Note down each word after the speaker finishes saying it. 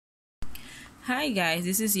Hi guys,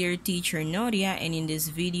 this is your teacher Nodia, and in this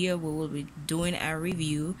video we will be doing a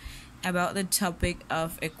review about the topic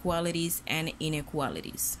of equalities and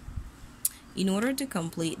inequalities. In order to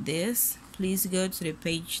complete this, please go to the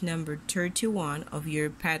page number 31 of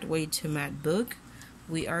your Pathway to Math book.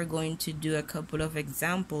 We are going to do a couple of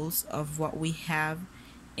examples of what we have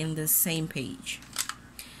in the same page.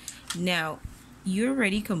 Now, you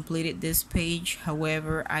already completed this page.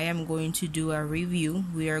 However, I am going to do a review.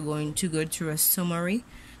 We are going to go through a summary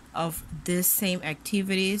of this same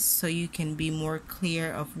activities so you can be more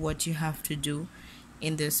clear of what you have to do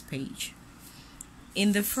in this page.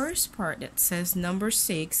 In the first part that says number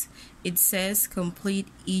 6, it says complete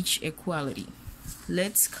each equality.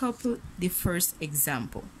 Let's copy the first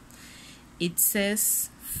example. It says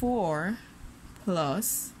 4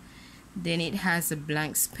 plus, then it has a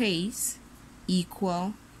blank space,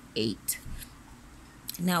 equal 8.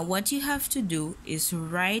 Now what you have to do is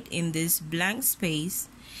write in this blank space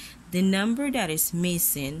the number that is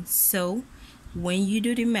missing. So when you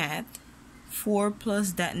do the math, 4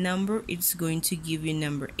 plus that number, it's going to give you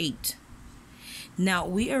number 8. Now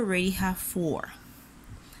we already have 4.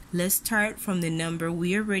 Let's start from the number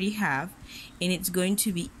we already have, and it's going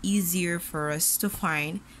to be easier for us to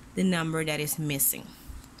find the number that is missing.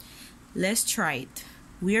 Let's try it.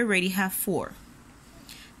 We already have 4.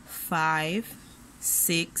 5,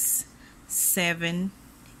 6, 7,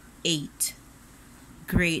 8.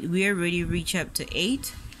 Great, we already reached up to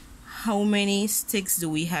 8. How many sticks do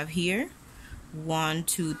we have here? 1,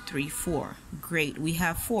 2, 3, 4. Great, we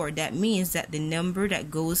have 4. That means that the number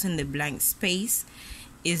that goes in the blank space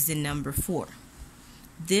is the number 4.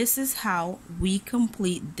 This is how we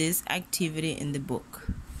complete this activity in the book.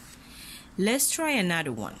 Let's try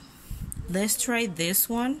another one. Let's try this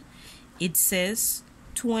one. It says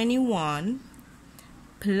 21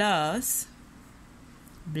 plus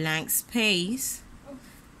blank space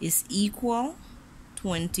is equal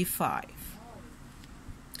 25.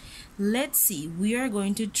 Let's see, we are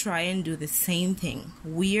going to try and do the same thing.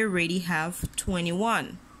 We already have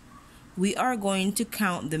 21. We are going to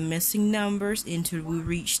count the missing numbers until we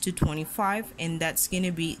reach to 25, and that's going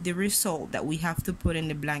to be the result that we have to put in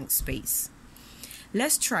the blank space.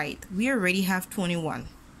 Let's try it. We already have 21,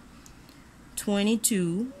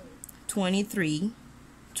 22, 23,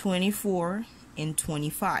 24, and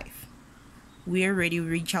 25. We already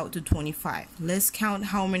reached out to 25. Let's count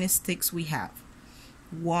how many sticks we have.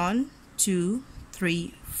 1, 2,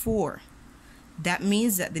 3, 4. That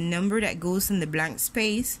means that the number that goes in the blank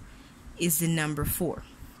space is the number 4.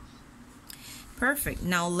 Perfect.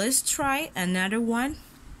 Now let's try another one,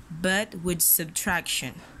 but with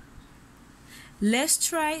subtraction. Let's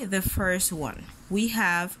try the first one. We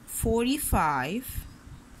have 45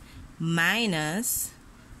 minus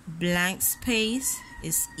blank space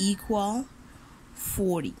is equal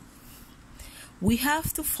 40. We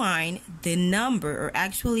have to find the number, or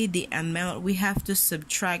actually the amount we have to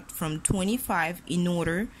subtract from 25 in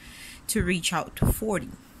order to reach out to 40.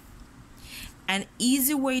 An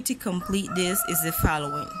easy way to complete this is the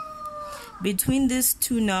following. Between these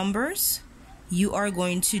two numbers, you are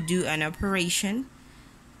going to do an operation.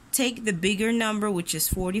 Take the bigger number, which is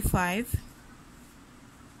 45,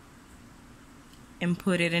 and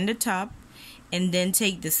put it in the top, and then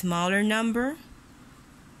take the smaller number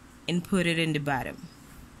and put it in the bottom.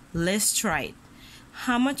 Let's try it.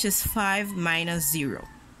 How much is 5 minus 0?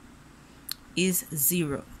 Is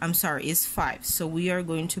 0. Is 5. So we are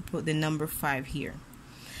going to put the number 5 here.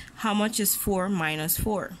 How much is 4 minus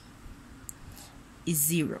 4? Is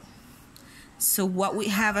 0. So what we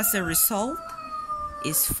have as a result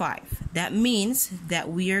is 5. That means that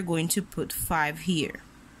we are going to put 5 here.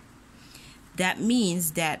 That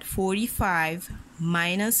means that 45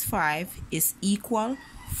 minus 5 is equal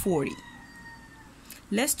 40.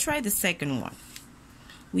 Let's try the second one.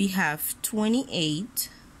 We have 28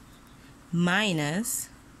 minus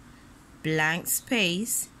blank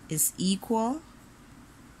space is equal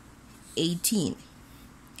 18.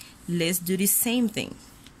 Let's do the same thing.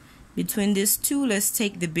 Between these two, let's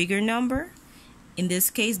take the bigger number. In this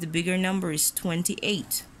case, the bigger number is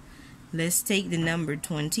 28. Let's take the number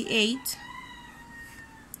 28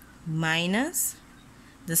 minus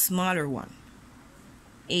the smaller one,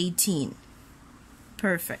 18.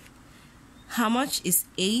 Perfect. How much is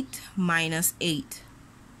 8 minus 8?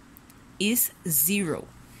 Is 0.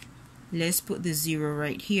 Let's put the 0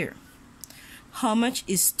 right here. How much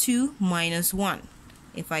is 2 minus 1?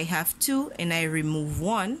 If I have 2 and I remove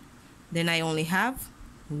 1, then I only have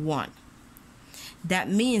 1. That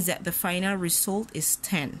means that the final result is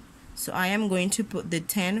 10. So I am going to put the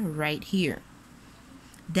 10 right here.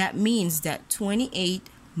 That means that 28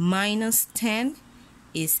 minus 10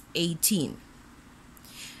 is 18.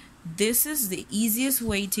 This is the easiest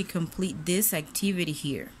way to complete this activity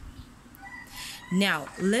here. Now,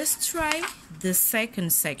 let's try the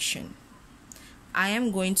second section. I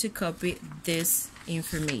am going to copy this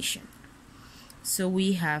information. So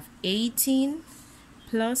we have 18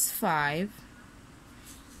 plus 5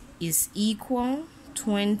 is equal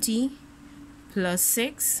 20 plus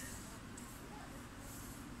 6.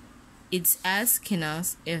 It's asking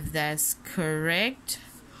us if that's correct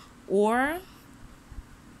or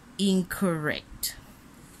incorrect.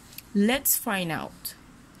 Let's find out.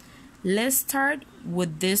 Let's start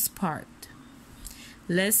with this part.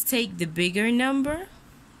 Let's take the bigger number,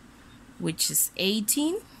 which is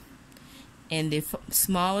 18, and the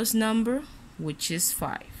smallest number, which is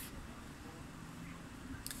 5.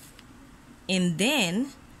 And then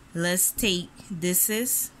let's take, this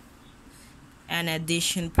is an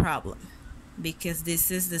addition problem because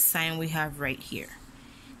this is the sign we have right here.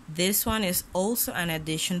 This one is also an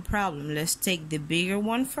addition problem. Let's take the bigger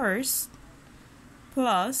one first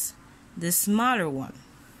plus the smaller one.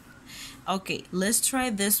 Okay, let's try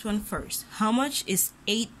this one first. How much is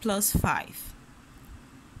 8 plus 5?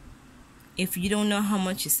 If you don't know how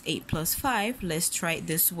much is 8 plus 5, let's try it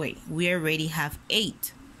this way. We already have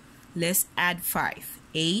 8. Let's add 5.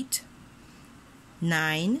 8,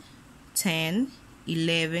 9, 10,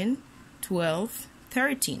 11, 12,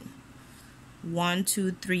 13. 1,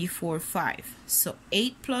 2, 3, 4, 5. So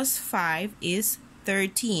 8 plus 5 is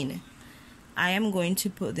 13. I am going to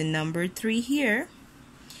put the number 3 here,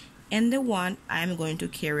 and the 1 I am going to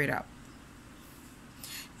carry it up.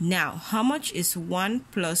 Now, how much is 1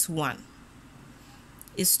 plus 1?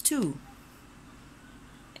 Is 2.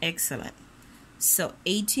 Excellent. So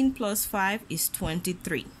 18 plus 5 is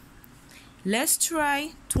 23. Let's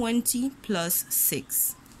try 20 plus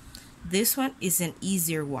 6. This one is an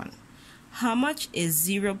easier one. How much is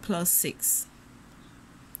 0 plus 6?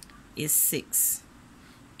 Is 6.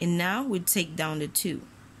 And now we take down the 2.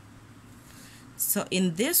 So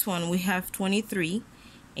in this one we have 23,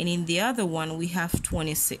 and in the other one we have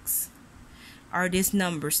 26. Are these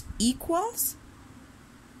numbers equals?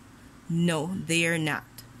 No, they are not.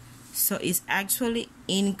 So it's actually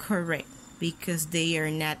incorrect because they are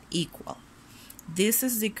not equal. This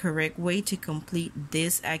is the correct way to complete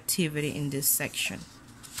this activity in this section.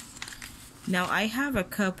 Now I have a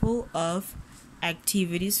couple of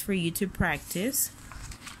activities for you to practice.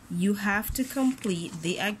 You have to complete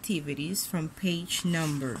the activities from page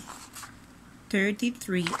number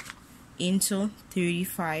 33 until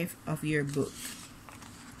 35 of your book.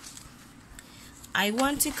 I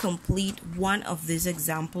want to complete one of these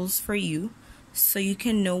examples for you so you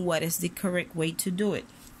can know what is the correct way to do it.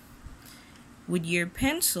 With your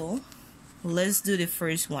pencil, let's do the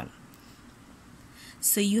first one.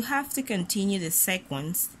 So you have to continue the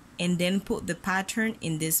sequence and then put the pattern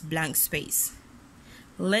in this blank space.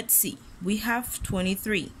 Let's see, we have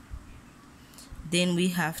 23, then we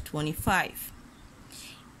have 25,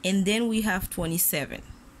 and then we have 27.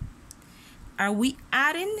 Are we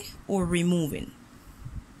adding or removing?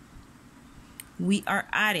 We are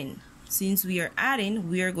adding. Since we are adding,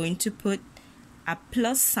 we are going to put a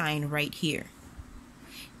plus sign right here.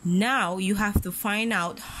 Now you have to find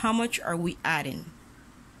out how much are we adding.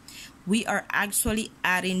 We are actually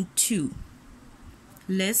adding 2.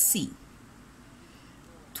 Let's see.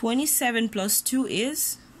 27 plus 2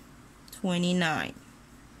 is 29.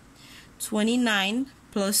 29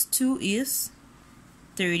 plus 2 is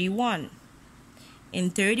 31.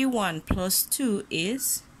 And 31 plus 2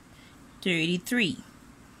 is 33.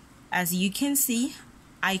 As you can see,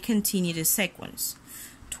 I continue the sequence.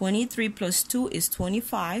 23 plus 2 is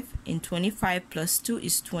 25, and 25 plus 2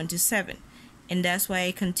 is 27. And that's why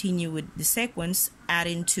I continue with the sequence,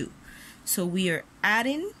 adding 2. So we are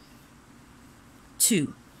adding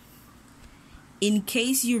 2. In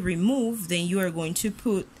case you remove, then you are going to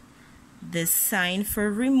put the sign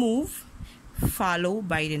for remove followed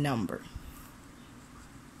by the number.